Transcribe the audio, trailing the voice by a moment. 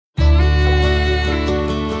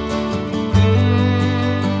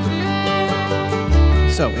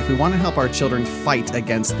So, if we want to help our children fight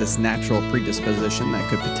against this natural predisposition that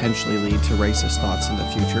could potentially lead to racist thoughts in the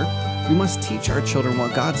future, we must teach our children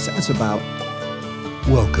what God says about.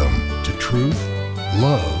 Welcome to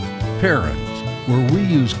Truth.Love.Family, where we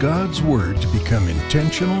use God's Word to become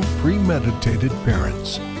intentional, premeditated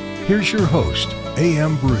parents. Here's your host,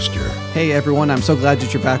 AMBrewster. Hey everyone, I'm so glad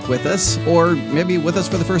that you're back with us, or maybe with us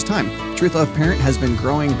for the first time. Truth.Love.Family has been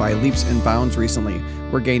growing by leaps and bounds recently.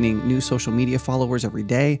 We're gaining new social media followers every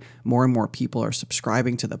day. More and more people are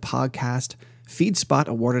subscribing to the podcast. FeedSpot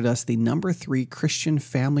awarded us the #3 Christian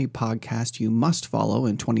family podcast you must follow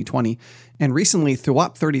in 2020. And recently,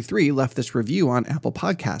 Truth.Love.Family left this review on Apple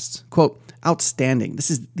Podcasts. Quote, "Outstanding.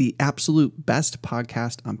 This is the absolute best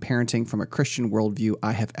podcast on parenting from a Christian worldview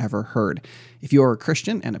I have ever heard. If you are a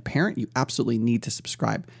Christian and a parent, you absolutely need to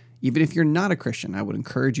subscribe. Even if you're not a Christian, I would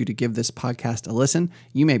encourage you to give this podcast a listen.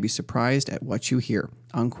 You may be surprised at what you hear."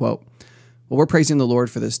 Unquote. Well, we're praising the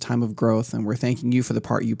Lord for this time of growth, and we're thanking you for the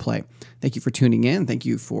part you play. Thank you for tuning in. Thank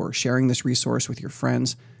you for sharing this resource with your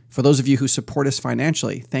friends. For those of you who support us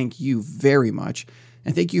financially, thank you very much.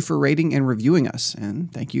 And thank you for rating and reviewing us.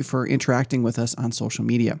 And thank you for interacting with us on social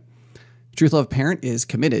media. Truth Love Parent is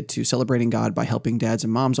committed to celebrating God by helping dads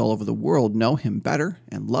and moms all over the world know Him better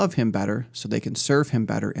and love Him better so they can serve Him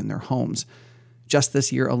better in their homes. Just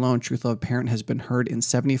this year alone, Truth Love Parent has been heard in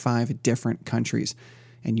 75 different countries.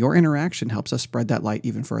 And your interaction helps us spread that light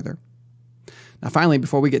even further. Now, finally,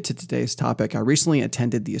 before we get to today's topic, I recently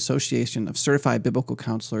attended the Association of Certified Biblical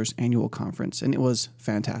Counselors annual conference, and it was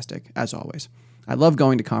fantastic, as always. I love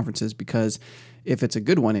going to conferences because, if it's a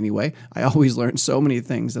good one anyway, I always learn so many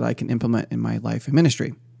things that I can implement in my life and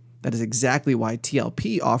ministry. That is exactly why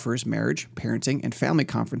TLP offers marriage, parenting, and family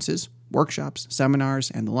conferences, workshops,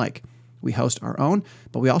 seminars, and the like. We host our own,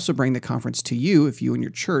 but we also bring the conference to you if you and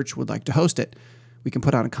your church would like to host it. We can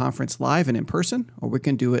put on a conference live and in person, or we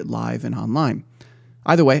can do it live and online.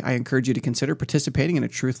 Either way, I encourage you to consider participating in a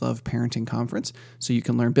Truth Love Parenting Conference so you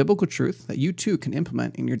can learn biblical truth that you too can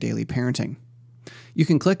implement in your daily parenting. You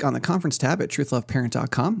can click on the conference tab at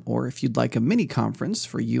truth.loveparent.com, or if you'd like a mini conference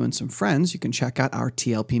for you and some friends, you can check out our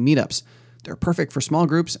TLP meetups. They're perfect for small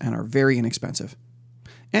groups and are very inexpensive.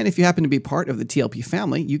 And if you happen to be part of the TLP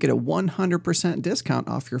family, you get a 100% discount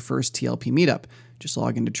off your first TLP meetup. Just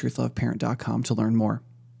log into truth.loveparent.com to learn more.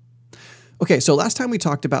 Okay, so last time we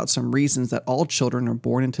talked about some reasons that all children are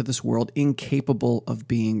born into this world incapable of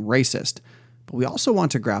being racist. But we also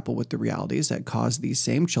want to grapple with the realities that cause these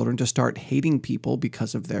same children to start hating people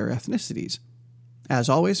because of their ethnicities. As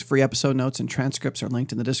always, free episode notes and transcripts are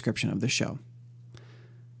linked in the description of this show.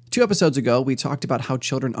 2 episodes ago, we talked about how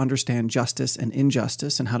children understand justice and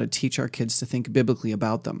injustice and how to teach our kids to think biblically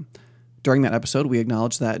about them. During that episode, we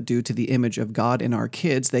acknowledged that due to the image of God in our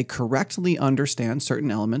kids, they correctly understand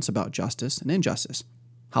certain elements about justice and injustice.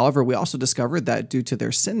 However, we also discovered that due to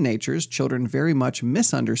their sin natures, children very much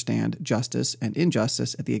misunderstand justice and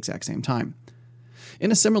injustice at the exact same time.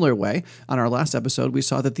 In a similar way, on our last episode, we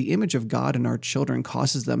saw that the image of God in our children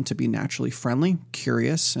causes them to be naturally friendly,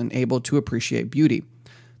 curious, and able to appreciate beauty.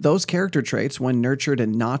 Those character traits, when nurtured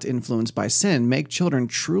and not influenced by sin, make children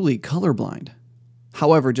truly colorblind.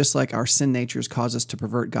 However, just like our sin natures cause us to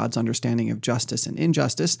pervert God's understanding of justice and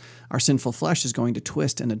injustice, our sinful flesh is going to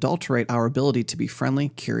twist and adulterate our ability to be friendly,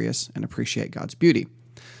 curious, and appreciate God's beauty.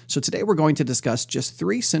 So today we're going to discuss just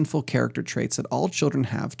 3 sinful character traits that all children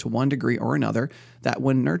have to one degree or another that,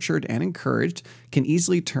 when nurtured and encouraged, can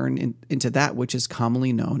easily turn into that which is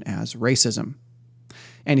commonly known as racism.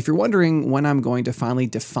 And if you're wondering when I'm going to finally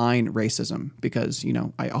define racism, because,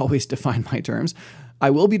 I always define my terms,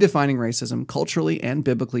 I will be defining racism culturally and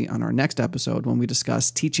biblically on our next episode when we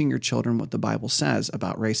discuss teaching your children what the Bible says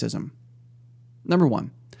about racism. Number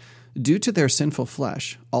 1, due to their sinful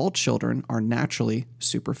flesh, all children are naturally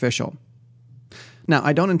superficial. Now,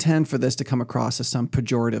 I don't intend for this to come across as some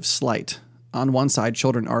pejorative slight. On one side,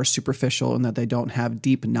 children are superficial in that they don't have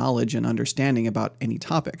deep knowledge and understanding about any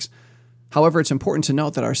topics. However, it's important to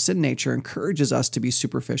note that our sin nature encourages us to be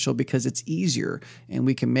superficial because it's easier and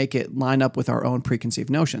we can make it line up with our own preconceived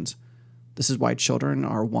notions. This is why children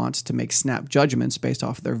are wont to make snap judgments based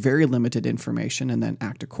off their very limited information and then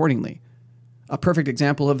act accordingly. A perfect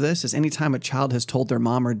example of this is anytime a child has told their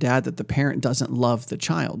mom or dad that the parent doesn't love the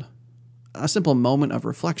child. A simple moment of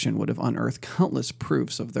reflection would have unearthed countless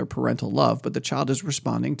proofs of their parental love, but the child is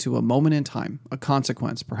responding to a moment in time, a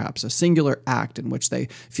consequence perhaps, a singular act in which they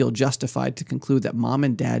feel justified to conclude that mom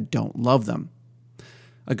and dad don't love them.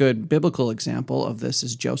 A good biblical example of this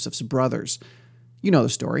is Joseph's brothers. You know the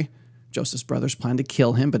story. Joseph's brothers plan to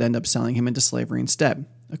kill him, but end up selling him into slavery instead.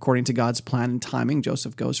 According to God's plan and timing,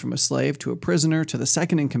 Joseph goes from a slave to a prisoner to the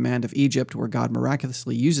second in command of Egypt, where God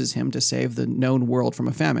miraculously uses him to save the known world from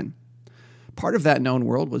a famine. Part of that known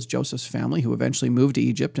world was Joseph's family, who eventually moved to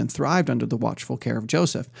Egypt and thrived under the watchful care of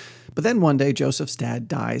Joseph. But then one day, Joseph's dad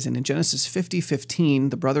dies, and in Genesis 50:15,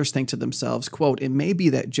 the brothers think to themselves, quote, "It may be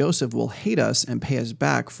that Joseph will hate us and pay us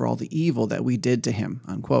back for all the evil that we did to him,"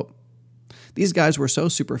 unquote. These guys were so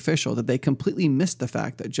superficial that they completely missed the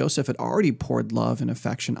fact that Joseph had already poured love and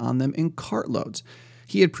affection on them in cartloads.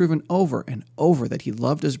 He had proven over and over that he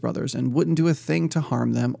loved his brothers and wouldn't do a thing to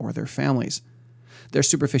harm them or their families. Their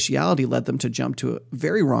superficiality led them to jump to a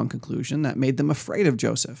very wrong conclusion that made them afraid of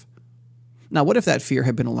Joseph. Now, what if that fear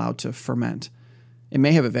had been allowed to ferment? It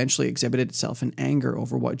may have eventually exhibited itself in anger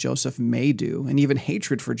over what Joseph may do, and even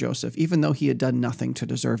hatred for Joseph, even though he had done nothing to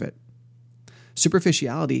deserve it.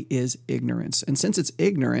 Superficiality is ignorance, and since it's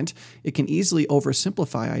ignorant, it can easily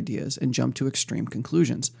oversimplify ideas and jump to extreme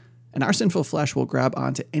conclusions. And our sinful flesh will grab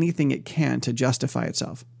onto anything it can to justify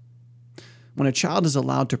itself. When a child is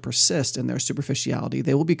allowed to persist in their superficiality,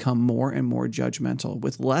 they will become more and more judgmental,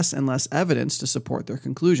 with less and less evidence to support their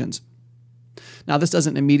conclusions. Now, this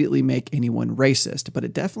doesn't immediately make anyone racist, but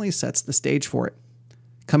it definitely sets the stage for it.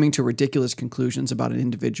 Coming to ridiculous conclusions about an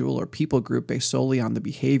individual or people group based solely on the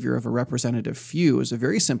behavior of a representative few is a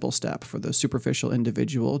very simple step for the superficial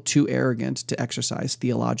individual too arrogant to exercise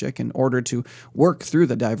theologic in order to work through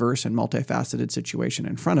the diverse and multifaceted situation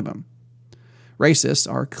in front of him. Racists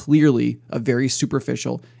are clearly a very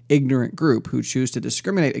superficial, ignorant group who choose to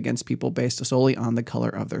discriminate against people based solely on the color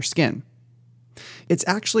of their skin. It's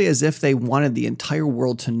actually as if they wanted the entire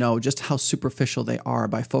world to know just how superficial they are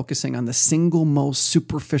by focusing on the single most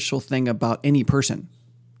superficial thing about any person,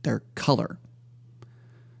 their color.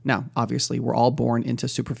 Now, obviously, we're all born into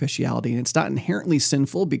superficiality, and it's not inherently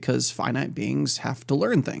sinful because finite beings have to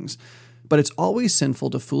learn things. But it's always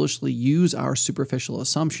sinful to foolishly use our superficial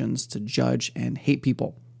assumptions to judge and hate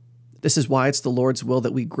people. This is why it's the Lord's will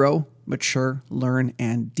that we grow, mature, learn,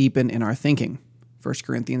 and deepen in our thinking. 1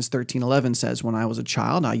 Corinthians 13:11 says, "When I was a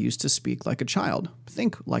child, I used to speak like a child,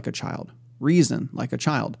 think like a child, reason like a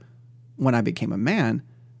child. When I became a man,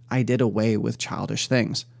 I did away with childish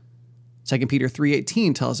things." 2 Peter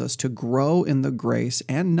 3:18 tells us to grow in the grace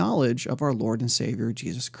and knowledge of our Lord and Savior,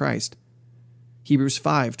 Jesus Christ. Hebrews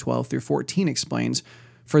 5:12-14 explains,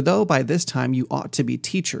 "For though by this time you ought to be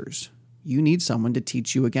teachers, you need someone to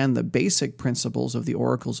teach you again the basic principles of the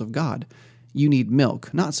oracles of God. You need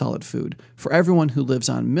milk, not solid food, for everyone who lives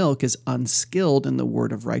on milk is unskilled in the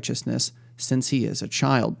word of righteousness, since he is a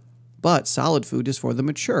child. But solid food is for the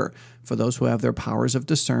mature, for those who have their powers of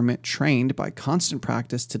discernment trained by constant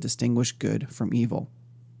practice to distinguish good from evil."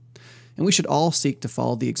 And we should all seek to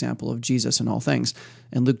follow the example of Jesus in all things.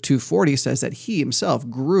 And Luke 2:40 says that he himself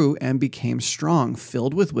grew and became strong,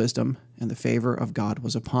 filled with wisdom, and the favor of God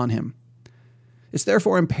was upon him. It's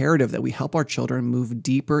therefore imperative that we help our children move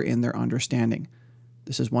deeper in their understanding.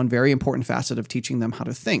 This is one very important facet of teaching them how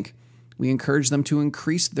to think. We encourage them to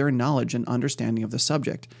increase their knowledge and understanding of the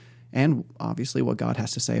subject, and obviously what God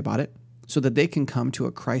has to say about it, so that they can come to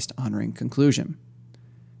a Christ-honoring conclusion.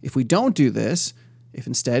 If we don't do this, if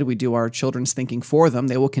instead we do our children's thinking for them,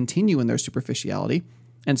 they will continue in their superficiality,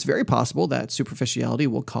 and it's very possible that superficiality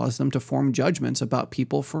will cause them to form judgments about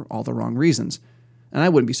people for all the wrong reasons. And I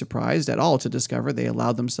wouldn't be surprised at all to discover they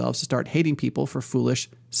allowed themselves to start hating people for foolish,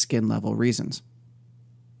 skin-level reasons.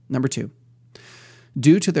 Number 2,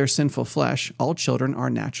 due to their sinful flesh, all children are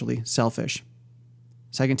naturally selfish.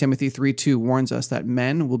 2 Timothy 3:2 warns us that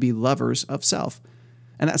men will be lovers of self,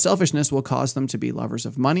 and that selfishness will cause them to be lovers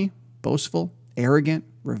of money, boastful, arrogant,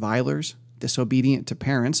 revilers, disobedient to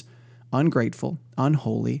parents, ungrateful,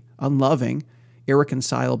 unholy, unloving,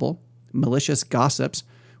 irreconcilable, malicious gossips,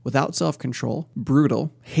 without self-control,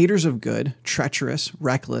 brutal, haters of good, treacherous,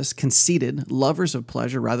 reckless, conceited, lovers of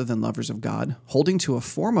pleasure rather than lovers of God, holding to a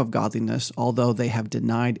form of godliness although they have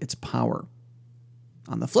denied its power.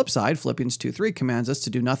 On the flip side, Philippians 2:3 commands us to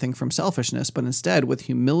do nothing from selfishness, but instead, with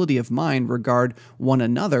humility of mind, regard one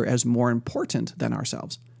another as more important than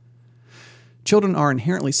ourselves. Children are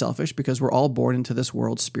inherently selfish because we're all born into this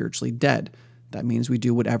world spiritually dead. That means we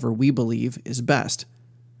do whatever we believe is best.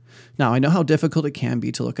 Now, I know how difficult it can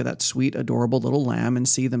be to look at that sweet, adorable little lamb and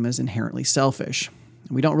see them as inherently selfish.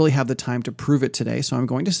 We don't really have the time to prove it today, so I'm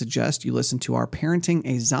going to suggest you listen to our Parenting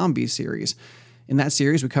a Zombie series. In that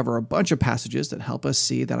series, we cover a bunch of passages that help us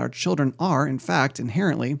see that our children are, in fact,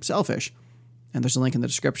 inherently selfish. And there's a link in the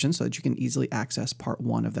description so that you can easily access part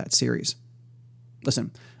 1 of that series.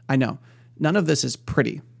 Listen, I know, none of this is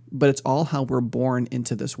pretty, but it's all how we're born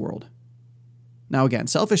into this world. Now again,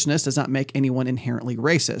 selfishness does not make anyone inherently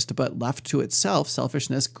racist, but left to itself,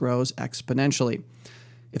 selfishness grows exponentially.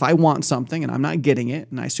 If I want something and I'm not getting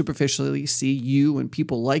it, and I superficially see you and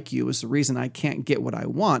people like you as the reason I can't get what I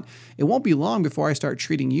want, it won't be long before I start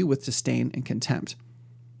treating you with disdain and contempt.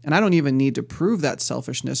 And I don't even need to prove that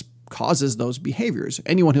selfishness causes those behaviors.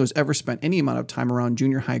 Anyone who has ever spent any amount of time around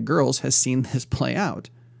junior high girls has seen this play out.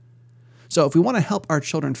 So if we want to help our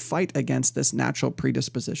children fight against this natural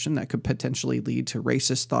predisposition that could potentially lead to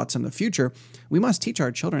racist thoughts in the future, we must teach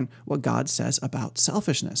our children what God says about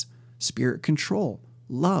selfishness, spirit control,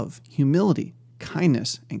 love, humility,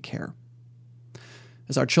 kindness, and care.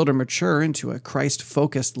 As our children mature into a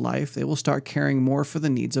Christ-focused life, they will start caring more for the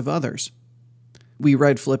needs of others. We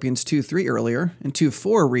read Philippians 2:3 earlier, and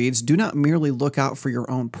 2:4 reads, "Do not merely look out for your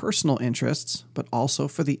own personal interests, but also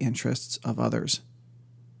for the interests of others."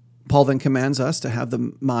 Paul then commands us to have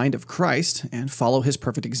the mind of Christ and follow his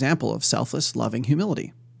perfect example of selfless, loving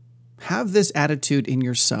humility. Have this attitude in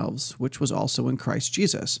yourselves, which was also in Christ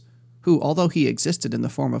Jesus, who, although he existed in the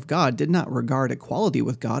form of God, did not regard equality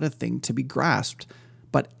with God a thing to be grasped,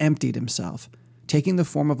 but emptied himself, taking the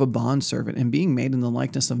form of a bondservant and being made in the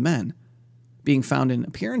likeness of men. Being found in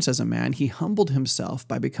appearance as a man, he humbled himself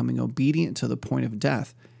by becoming obedient to the point of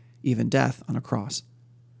death, even death on a cross.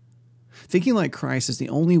 Thinking like Christ is the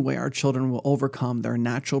only way our children will overcome their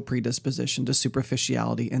natural predisposition to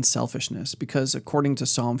superficiality and selfishness, because according to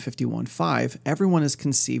Psalm 51:5, everyone is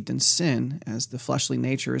conceived in sin as the fleshly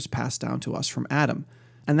nature is passed down to us from Adam.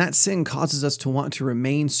 And that sin causes us to want to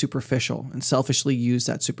remain superficial and selfishly use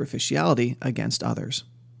that superficiality against others.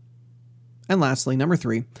 And lastly, number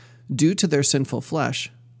 3, due to their sinful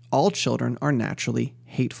flesh, all children are naturally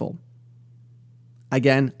hateful.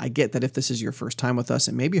 Again, I get that if this is your first time with us,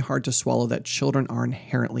 it may be hard to swallow that children are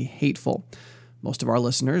inherently hateful. Most of our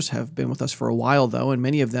listeners have been with us for a while, though, and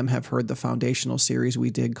many of them have heard the foundational series we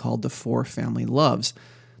did called The 4 Family Loves.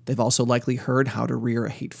 They've also likely heard How to Rear a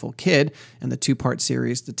Hateful Kid and the 2-part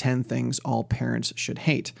series, The 10 Things All Parents Should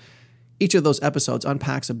Hate. Each of those episodes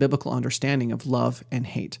unpacks a biblical understanding of love and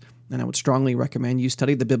hate, and I would strongly recommend you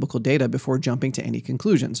study the biblical data before jumping to any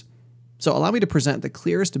conclusions. So allow me to present the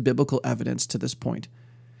clearest biblical evidence to this point.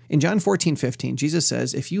 In John 14:15, Jesus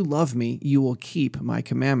says, "If you love me, you will keep my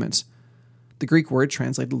commandments." The Greek word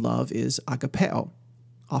translated love is agapeo,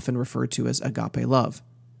 often referred to as agape love.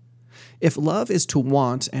 If love is to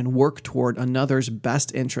want and work toward another's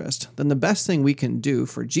best interest, then the best thing we can do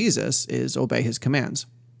for Jesus is obey his commands.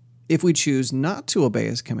 If we choose not to obey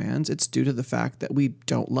his commands, it's due to the fact that we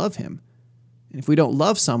don't love him. And if we don't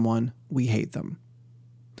love someone, we hate them.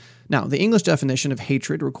 Now, the English definition of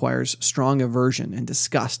hatred requires strong aversion and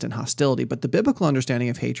disgust and hostility, but the biblical understanding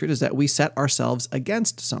of hatred is that we set ourselves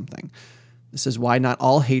against something. This is why not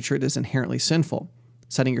all hatred is inherently sinful.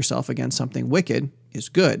 Setting yourself against something wicked is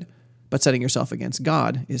good, but setting yourself against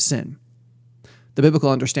God is sin. The biblical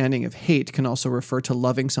understanding of hate can also refer to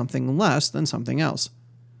loving something less than something else.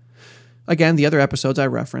 Again, the other episodes I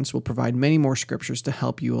referenced will provide many more scriptures to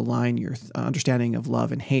help you align your understanding of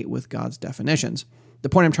love and hate with God's definitions. The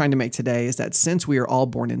point I'm trying to make today is that since we are all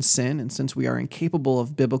born in sin, and since we are incapable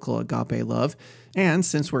of biblical agape love, and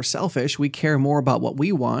since we're selfish, we care more about what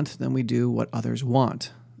we want than we do what others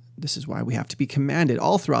want. This is why we have to be commanded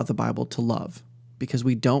all throughout the Bible to love, because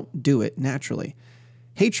we don't do it naturally.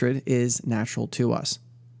 Hatred is natural to us.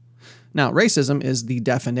 Now, racism is the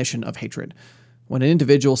definition of hatred. When an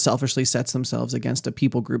individual selfishly sets themselves against a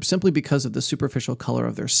people group simply because of the superficial color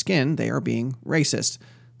of their skin, they are being racist.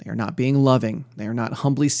 They are not being loving. They are not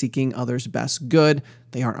humbly seeking others' best good.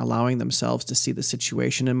 They aren't allowing themselves to see the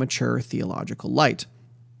situation in mature theological light.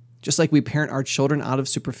 Just like we parent our children out of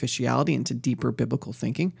superficiality into deeper biblical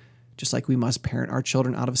thinking, just like we must parent our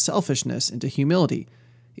children out of selfishness into humility.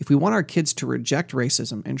 If we want our kids to reject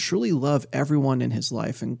racism and truly love everyone in his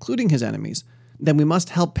life, including his enemies, then we must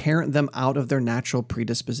help parent them out of their natural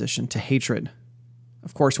predisposition to hatred.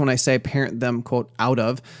 Of course, when I say parent them, quote, out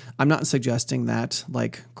of, I'm not suggesting that,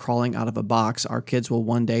 like crawling out of a box, our kids will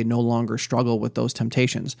one day no longer struggle with those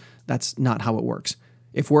temptations. That's not how it works.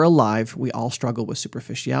 If we're alive, we all struggle with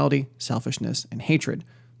superficiality, selfishness, and hatred.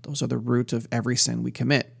 Those are the root of every sin we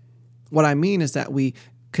commit. What I mean is that we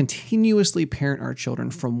continuously parent our children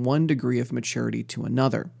from one degree of maturity to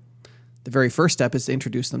another. The very first step is to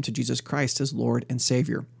introduce them to Jesus Christ as Lord and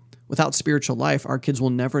Savior. Without spiritual life, our kids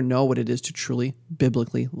will never know what it is to truly,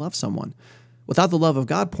 biblically love someone. Without the love of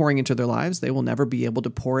God pouring into their lives, they will never be able to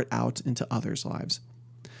pour it out into others' lives.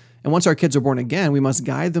 And once our kids are born again, we must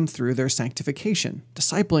guide them through their sanctification,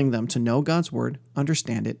 discipling them to know God's word,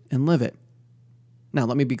 understand it, and live it. Now,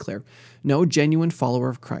 let me be clear. No genuine follower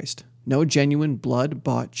of Christ, No genuine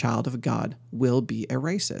blood-bought child of God will be a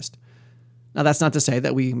racist. Now, that's not to say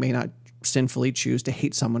that we may not sinfully choose to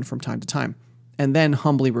hate someone from time to time, and then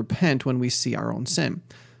humbly repent when we see our own sin.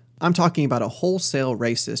 I'm talking about a wholesale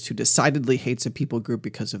racist who decidedly hates a people group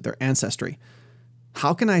because of their ancestry.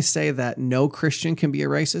 How can I say that no Christian can be a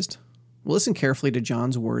racist? Well, listen carefully to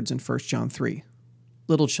John's words in 1 John 3.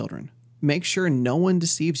 Little children, make sure no one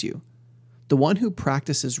deceives you. The one who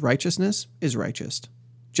practices righteousness is righteous,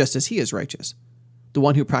 just as he is righteous. The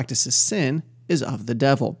one who practices sin is of the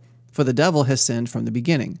devil, for the devil has sinned from the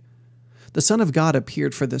beginning. The Son of God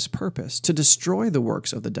appeared for this purpose, to destroy the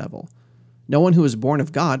works of the devil. No one who is born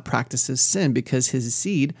of God practices sin because his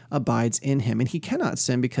seed abides in him, and he cannot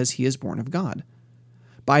sin because he is born of God.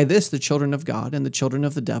 By this the children of God and the children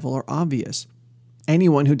of the devil are obvious.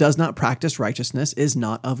 Anyone who does not practice righteousness is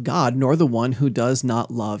not of God, nor the one who does not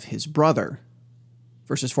love his brother.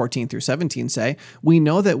 Verses 14 through 17 say, We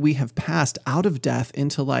know that we have passed out of death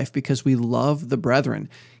into life because we love the brethren.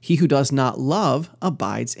 He who does not love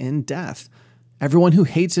abides in death. Everyone who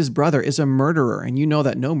hates his brother is a murderer, and you know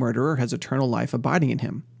that no murderer has eternal life abiding in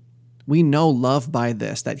him. We know love by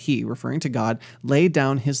this, that he, referring to God, laid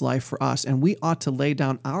down his life for us, and we ought to lay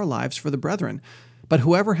down our lives for the brethren. But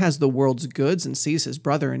whoever has the world's goods and sees his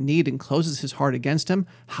brother in need and closes his heart against him,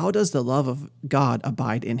 how does the love of God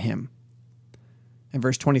abide in him? And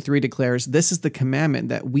verse 23 declares, This is the commandment,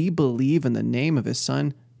 that we believe in the name of his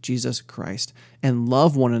Son, Jesus Christ, and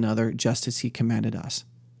love one another just as he commanded us.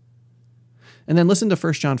 And then listen to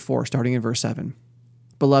 1 John 4, starting in verse 7.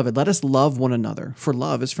 Beloved, let us love one another, for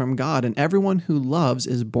love is from God, and everyone who loves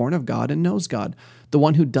is born of God and knows God. The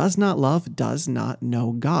one who does not love does not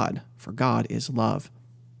know God, for God is love.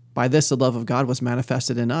 By this the love of God was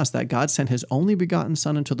manifested in us, that God sent his only begotten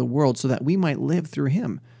Son into the world so that we might live through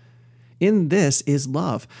him. In this is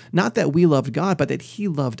love, not that we loved God, but that he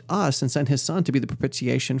loved us and sent his Son to be the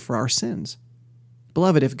propitiation for our sins.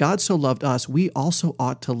 Beloved, if God so loved us, we also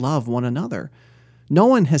ought to love one another. No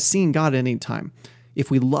one has seen God at any time.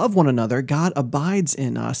 If we love one another, God abides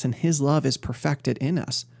in us, and his love is perfected in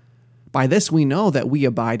us. By this we know that we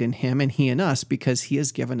abide in him and he in us, because he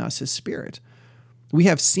has given us his Spirit. We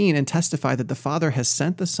have seen and testified that the Father has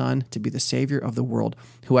sent the Son to be the Savior of the world.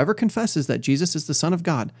 Whoever confesses that Jesus is the Son of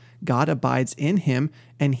God, God abides in him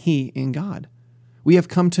and he in God. We have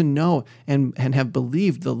come to know and have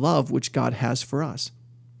believed the love which God has for us.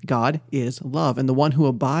 God is love, and the one who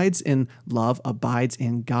abides in love abides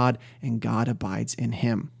in God, and God abides in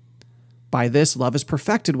him. By this, love is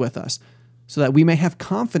perfected with us, so that we may have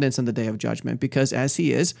confidence in the day of judgment, because as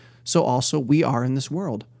he is, so also we are in this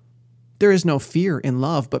world. There is no fear in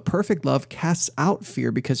love, but perfect love casts out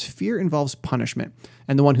fear, because fear involves punishment,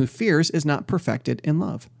 and the one who fears is not perfected in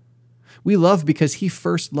love. We love because he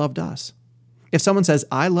first loved us. If someone says,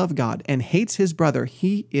 I love God, and hates his brother,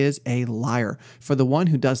 he is a liar. For the one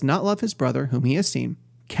who does not love his brother, whom he has seen,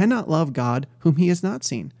 cannot love God, whom he has not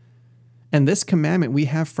seen. And this commandment we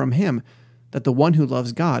have from him, that the one who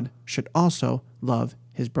loves God should also love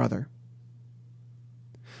his brother.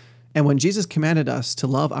 And when Jesus commanded us to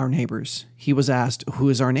love our neighbors, he was asked, who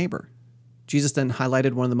is our neighbor? Jesus then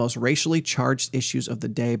highlighted one of the most racially charged issues of the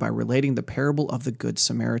day by relating the parable of the Good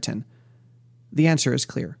Samaritan. The answer is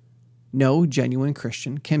clear. No genuine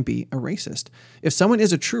Christian can be a racist. If someone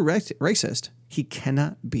is a true racist, he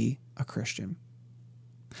cannot be a Christian.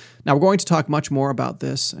 Now, we're going to talk much more about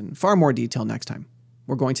this in far more detail next time.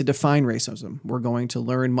 We're going to define racism. We're going to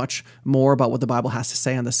learn much more about what the Bible has to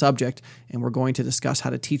say on the subject, and we're going to discuss how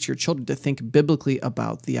to teach your children to think biblically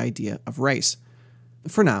about the idea of race.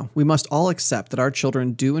 For now, we must all accept that our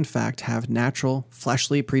children do in fact have natural,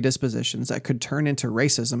 fleshly predispositions that could turn into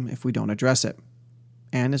racism if we don't address it.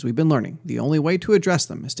 And as we've been learning, the only way to address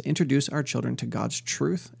them is to introduce our children to God's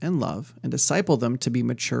truth and love and disciple them to be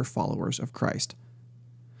mature followers of Christ.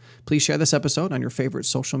 Please share this episode on your favorite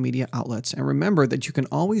social media outlets, and remember that you can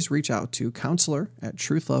always reach out to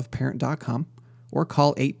counselor@truth.Love.Parent.com or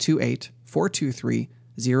call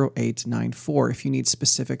 828-423-0894 if you need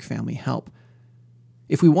specific family help.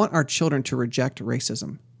 If we want our children to reject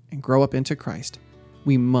racism and grow up into Christ,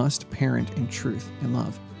 we must parent in truth and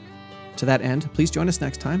love. To that end, please join us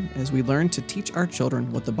next time as we learn to teach our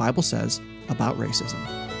children what the Bible says about racism.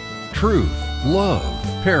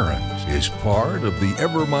 Truth.Love.Parent is part of the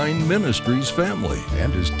Evermind Ministries family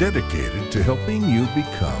and is dedicated to helping you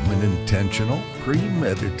become an intentional,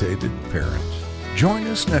 premeditated parent. Join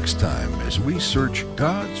us next time as we search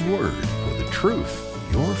God's Word for the truth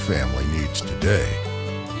your family needs today.